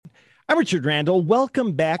I'm Richard Randall.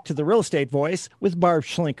 Welcome back to The Real Estate Voice with Barb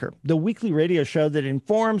Schlinker, the weekly radio show that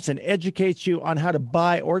informs and educates you on how to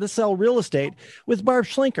buy or to sell real estate with Barb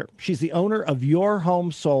Schlinker. She's the owner of Your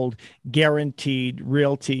Home Sold Guaranteed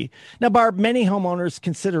Realty. Now, Barb, many homeowners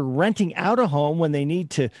consider renting out a home when they need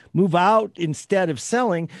to move out instead of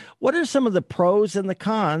selling. What are some of the pros and the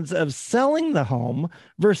cons of selling the home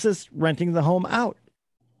versus renting the home out?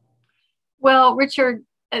 Well, Richard,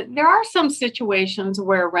 there are some situations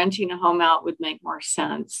where renting a home out would make more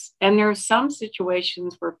sense. And there are some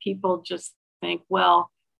situations where people just think, well,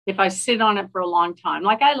 if I sit on it for a long time,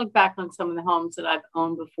 like I look back on some of the homes that I've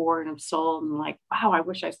owned before and have sold and like, wow, I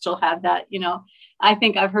wish I still had that. I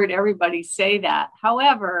think I've heard everybody say that.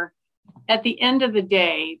 However, at the end of the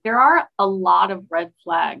day, there are a lot of red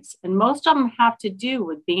flags, and most of them have to do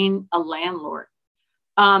with being a landlord.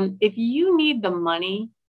 If you need the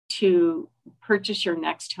money to purchase your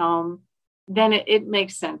next home, then it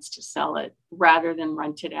makes sense to sell it rather than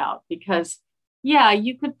rent it out, because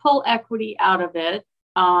you could pull equity out of it.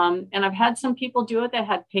 And I've had some people do it that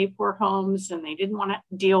had paid for homes and they didn't want to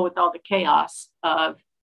deal with all the chaos of,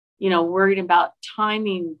 worried about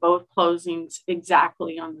timing both closings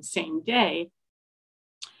exactly on the same day.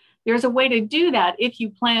 There's a way to do that if you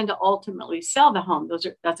plan to ultimately sell the home.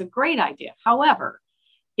 That's a great idea. However,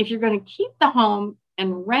 if you're going to keep the home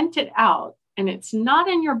and rent it out, and it's not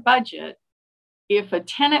in your budget, if a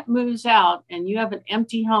tenant moves out and you have an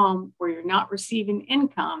empty home where you're not receiving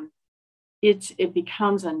income, it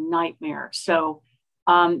becomes a nightmare. So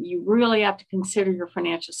you really have to consider your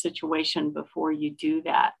financial situation before you do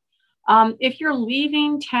that. If you're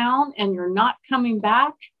leaving town and you're not coming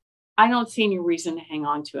back, I don't see any reason to hang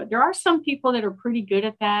on to it. There are some people that are pretty good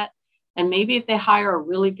at that. And maybe if they hire a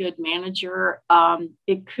really good manager,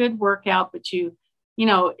 it could work out, but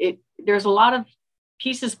there's a lot of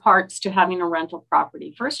parts to having a rental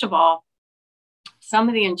property. First of all, some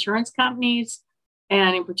of the insurance companies,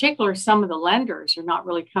 and in particular, some of the lenders, are not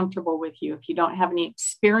really comfortable with you if you don't have any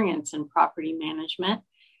experience in property management.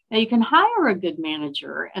 Now, you can hire a good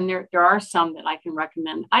manager, and there are some that I can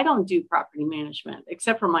recommend. I don't do property management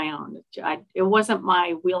except for my own. It wasn't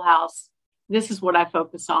my wheelhouse. This is what I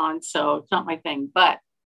focus on, so it's not my thing. But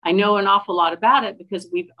I know an awful lot about it because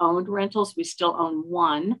we've owned rentals. We still own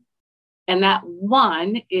one. And that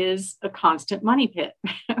one is a constant money pit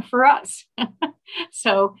for us.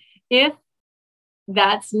 So if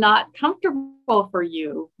that's not comfortable for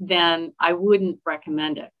you, then I wouldn't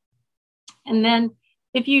recommend it. And then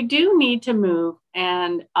if you do need to move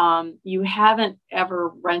and you haven't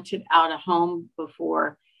ever rented out a home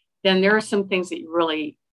before, then there are some things that you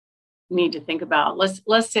really need to think about.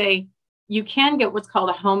 Let's say you can get what's called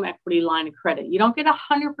a home equity line of credit. You don't get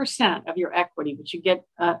 100% of your equity, but you get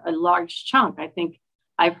a large chunk. I think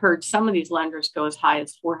I've heard some of these lenders go as high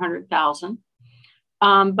as $400,000.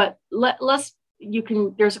 But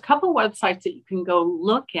there's a couple websites that you can go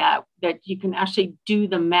look at that you can actually do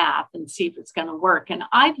the math and see if it's going to work. And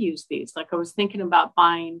I've used these. Like I was thinking about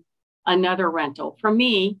buying another rental. For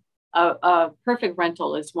me, a perfect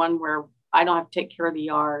rental is one where I don't have to take care of the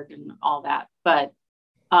yard and all that. But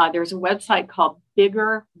there's a website called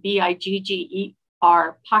Bigger, Bigger,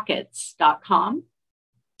 Pockets.com.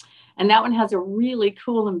 And that one has a really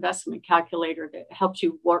cool investment calculator that helps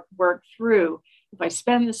you work through. If I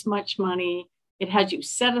spend this much money, it has you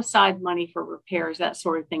set aside money for repairs, that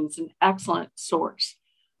sort of thing. It's an excellent source.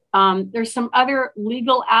 There's some other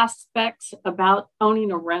legal aspects about owning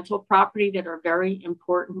a rental property that are very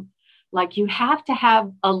important. Like you have to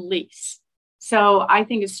have a lease. So I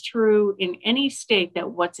think it's true in any state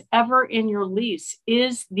that whatever in your lease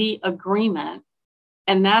is the agreement.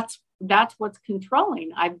 And that's what's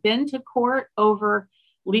controlling. I've been to court over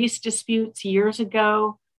lease disputes years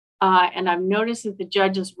ago. And I've noticed that the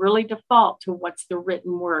judges really default to what's the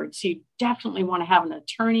written word. So you definitely want to have an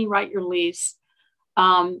attorney write your lease.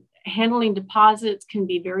 Handling deposits can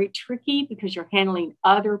be very tricky because you're handling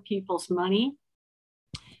other people's money.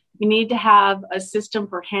 You need to have a system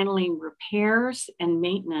for handling repairs and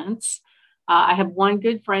maintenance. I have one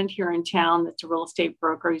good friend here in town that's a real estate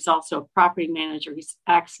broker. He's also a property manager. He's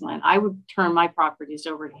excellent. I would turn my properties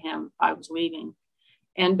over to him if I was leaving.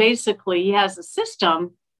 And basically, he has a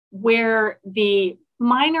system where the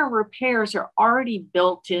minor repairs are already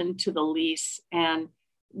built into the lease. And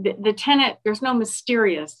the tenant, there's no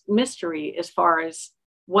mystery as far as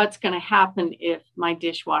what's going to happen if my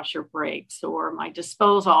dishwasher breaks or my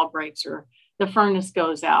disposal breaks or the furnace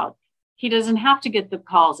goes out. He doesn't have to get the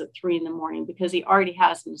calls at 3 a.m. because he already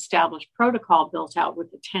has an established protocol built out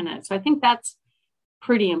with the tenant. So I think that's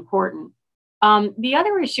pretty important. The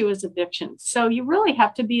other issue is evictions. So you really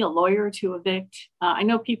have to be a lawyer to evict. I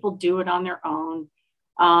know people do it on their own.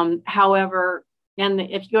 However,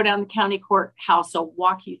 if you go down the county courthouse, they'll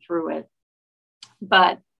walk you through it.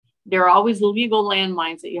 But there are always legal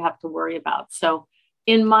landmines that you have to worry about. So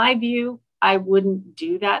in my view, I wouldn't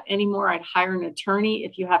do that anymore. I'd hire an attorney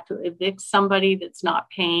if you have to evict somebody that's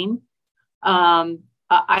not paying.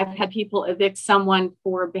 I've had people evict someone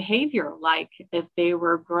for behavior, like if they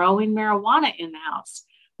were growing marijuana in the house.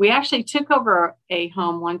 We actually took over a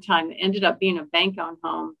home one time that ended up being a bank-owned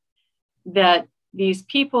home that these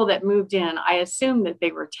people that moved in, I assumed that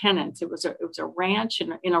they were tenants. It was a ranch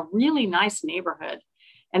in a really nice neighborhood,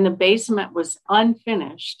 and the basement was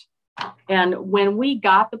unfinished. And when we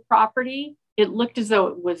got the property, it looked as though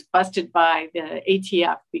it was busted by the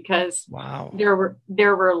ATF because there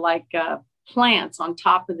were like plants on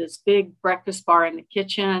top of this big breakfast bar in the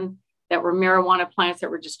kitchen that were marijuana plants that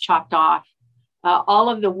were just chopped off. All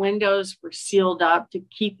of the windows were sealed up to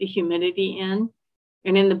keep the humidity in.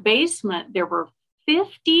 And in the basement, there were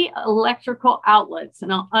 50 electrical outlets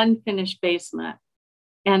in an unfinished basement.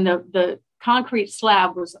 And the concrete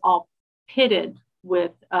slab was all pitted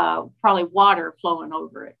with probably water flowing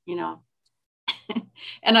over it, you know.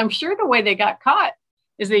 And I'm sure the way they got caught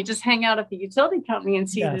is they just hang out at the utility company and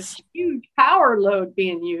see this huge power load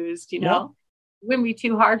being used, you know. It wouldn't be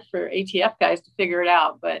too hard for ATF guys to figure it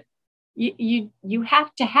out, but you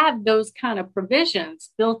have to have those kind of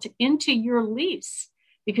provisions built into your lease,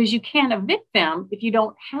 because you can't evict them if you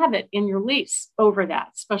don't have it in your lease over that,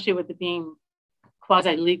 especially with it being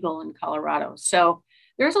quasi-legal in Colorado. So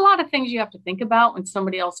there's a lot of things you have to think about when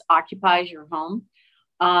somebody else occupies your home.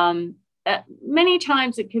 Many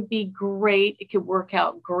times it could be great. It could work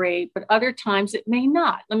out great, but other times it may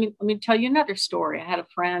not. Let me tell you another story. I had a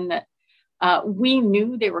friend that we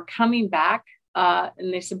knew they were coming back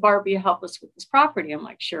and they said, "Barbie, help us with this property." I'm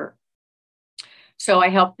like, "Sure." So I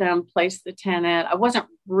helped them place the tenant. I wasn't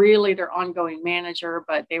really their ongoing manager,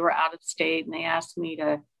 but they were out of state and they asked me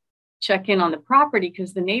to check in on the property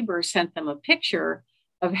because the neighbor sent them a picture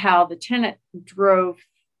of how the tenant drove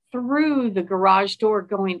through the garage door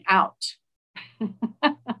going out.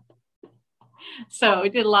 So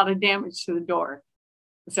it did a lot of damage to the door.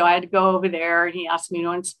 So I had to go over there and he asked me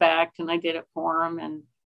to inspect and I did it for him. And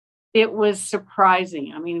it was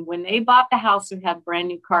surprising. I mean, when they bought the house and had brand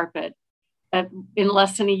new carpet, in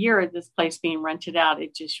less than a year of this place being rented out,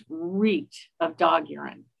 it just reeked of dog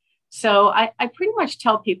urine. So I pretty much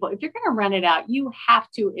tell people, if you're going to rent it out, you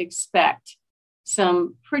have to expect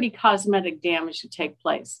some pretty cosmetic damage to take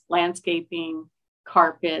place. Landscaping,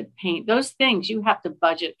 carpet, paint, those things, you have to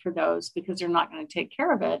budget for those because they're not going to take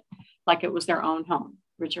care of it like it was their own home.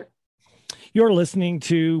 Richard? You're listening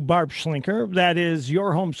to Barb Schlinker. That is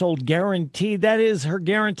Your Home Sold Guaranteed. That is her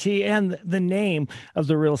guarantee and the name of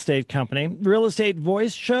the real estate company. Real Estate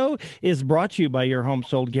Voice Show is brought to you by Your Home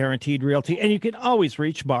Sold Guaranteed Realty. And you can always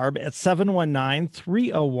reach Barb at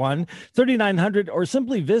 719-301-3900 or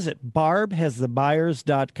simply visit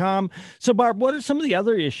barbhasthebuyers.com. So, Barb, what are some of the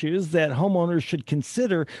other issues that homeowners should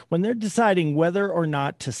consider when they're deciding whether or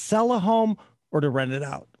not to sell a home or to rent it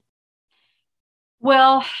out?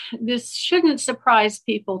 Well, this shouldn't surprise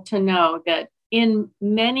people to know that in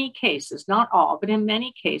many cases, not all, but in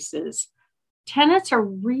many cases, tenants are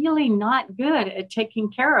really not good at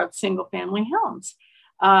taking care of single family homes.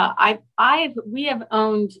 We have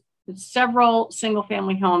owned several single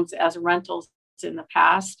family homes as rentals in the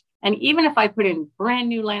past. And even if I put in brand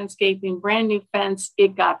new landscaping, brand new fence,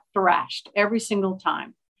 it got thrashed every single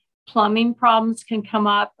time. Plumbing problems can come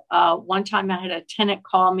up. One time I had a tenant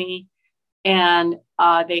call me and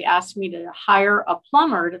they asked me to hire a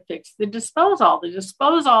plumber to fix the disposal. The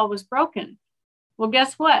disposal was broken. Well,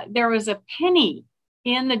 guess what? There was a penny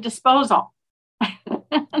in the disposal.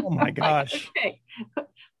 Oh my gosh. Like, okay,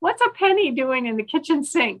 what's a penny doing in the kitchen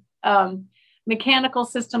sink? Mechanical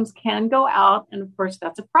systems can go out. And of course,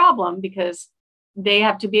 that's a problem because they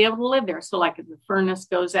have to be able to live there. So like if the furnace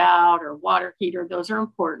goes out or water heater, those are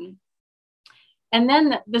important. And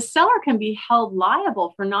then the seller can be held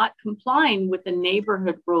liable for not complying with the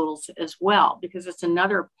neighborhood rules as well, because it's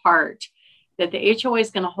another part that the HOA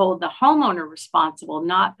is going to hold the homeowner responsible,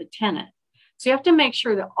 not the tenant. So you have to make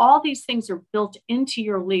sure that all these things are built into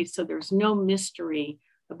your lease so there's no mystery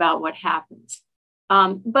about what happens.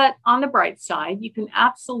 But on the bright side, you can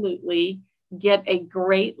absolutely get a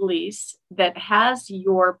great lease that has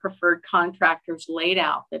your preferred contractors laid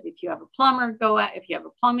out, that if you have a plumber go out, if you have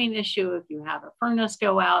a plumbing issue, if you have a furnace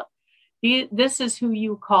go out, this is who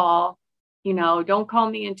you call. You know, don't call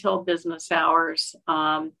me until business hours.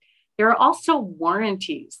 There are also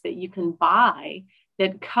warranties that you can buy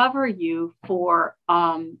that cover you for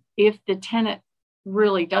if the tenant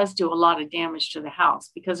really does do a lot of damage to the house.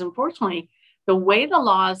 Because unfortunately, the way the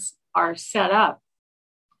laws are set up,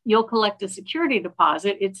 you'll collect a security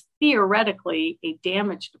deposit. It's theoretically a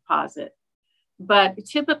damage deposit, but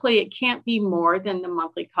typically it can't be more than the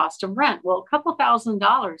monthly cost of rent. Well, a couple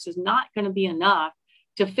 $1,000s is not going to be enough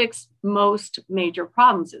to fix most major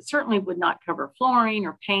problems. It certainly would not cover flooring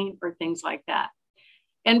or paint or things like that.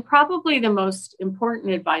 And probably the most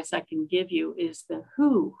important advice I can give you is the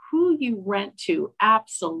who you rent to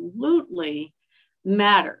absolutely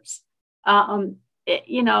matters.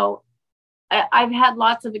 You know, I've had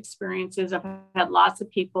lots of experiences. I've had lots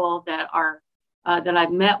of people that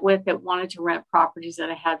I've met with that wanted to rent properties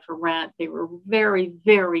that I had for rent. They were very,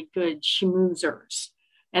 very good schmoozers.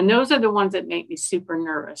 And those are the ones that make me super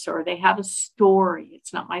nervous, or they have a story.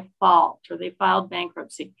 It's not my fault, or they filed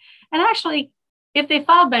bankruptcy. And actually, if they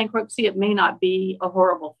filed bankruptcy, it may not be a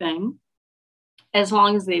horrible thing as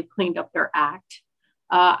long as they've cleaned up their act.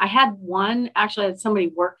 I had somebody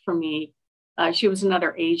work for me. She was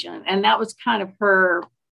another agent, and that was kind of her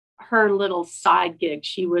little side gig.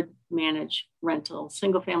 She would manage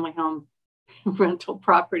single family home rental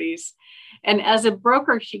properties. And as a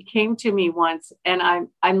broker, she came to me once, and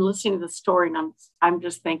I'm listening to the story, and I'm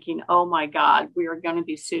just thinking, oh my God, we are going to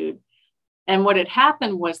be sued. And what had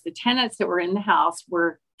happened was the tenants that were in the house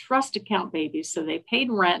were trust account babies. So they paid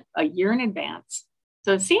rent a year in advance.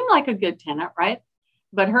 So it seemed like a good tenant, right?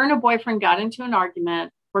 But her and her boyfriend got into an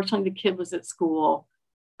argument. Fortunately, the kid was at school.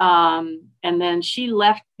 And then she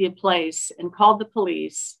left the place and called the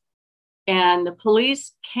police. And the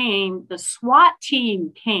police came, the SWAT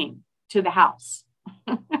team came to the house.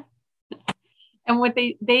 And what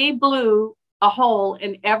they blew a hole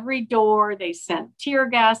in every door. They sent tear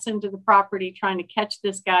gas into the property trying to catch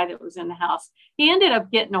this guy that was in the house. He ended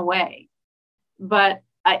up getting away, but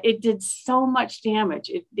it did so much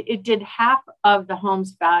damage. It did half of the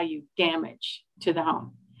home's value damage to the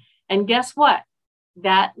home. And guess what?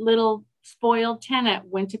 That little spoiled tenant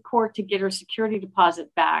went to court to get her security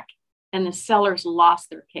deposit back, and the sellers lost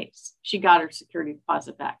their case. She got her security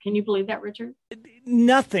deposit back. Can you believe that, Richard?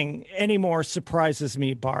 Nothing anymore surprises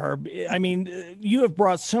me, Barb. I mean, you have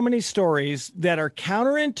brought so many stories that are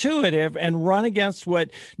counterintuitive and run against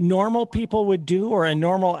what normal people would do or a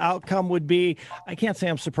normal outcome would be. I can't say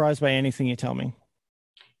I'm surprised by anything you tell me.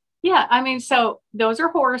 Yeah, I mean, so those are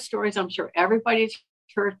horror stories. I'm sure everybody's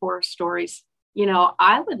heard horror stories. You know,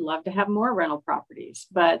 I would love to have more rental properties,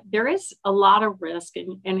 but there is a lot of risk,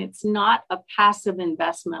 and it's not a passive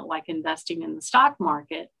investment like investing in the stock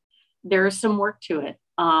market. There is some work to it.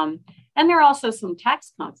 And there are also some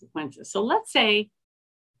tax consequences. So let's say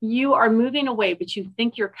you are moving away, but you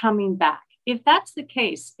think you're coming back. If that's the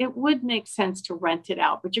case, it would make sense to rent it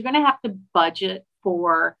out, but you're going to have to budget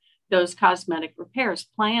for those cosmetic repairs.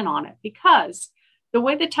 Plan on it, because the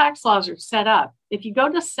way the tax laws are set up, if you go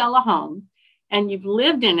to sell a home and you've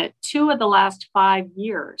lived in it 2 of the last 5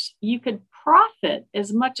 years, you could profit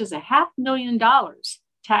as much as $500,000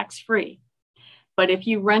 tax-free. But if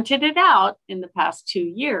you rented it out in the past 2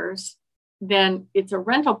 years, then it's a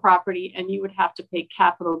rental property and you would have to pay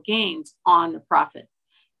capital gains on the profit.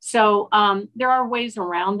 So there are ways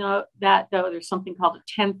around that, though. There's something called a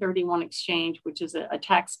 1031 exchange, which is a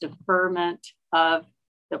tax deferment of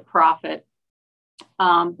the profit.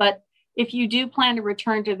 But if you do plan to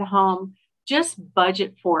return to the home, just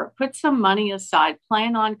budget for it. Put some money aside.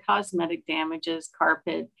 Plan on cosmetic damages,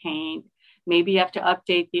 carpet, paint. Maybe you have to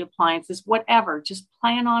update the appliances, whatever. Just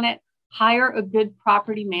plan on it. Hire a good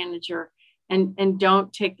property manager, and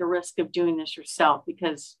don't take the risk of doing this yourself,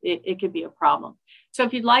 because it could be a problem. So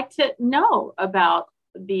if you'd like to know about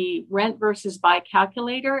the rent versus buy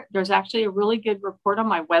calculator, there's actually a really good report on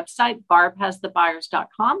my website,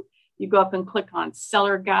 barbhasthebuyers.com. You go up and click on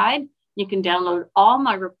Seller Guide. You can download all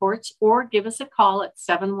my reports or give us a call at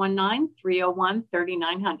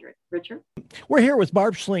 719-301-3900. Richard? We're here with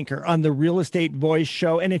Barb Schlinker on the Real Estate Voice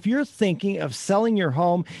Show. And if you're thinking of selling your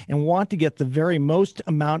home and want to get the very most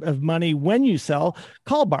amount of money when you sell,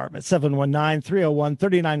 call Barb at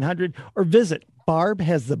 719-301-3900 or visit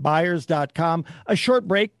barbhasthebuyers.com. A short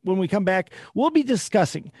break. When we come back, we'll be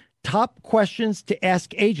discussing top questions to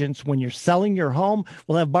ask agents when you're selling your home.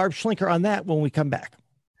 We'll have Barb Schlinker on that when we come back.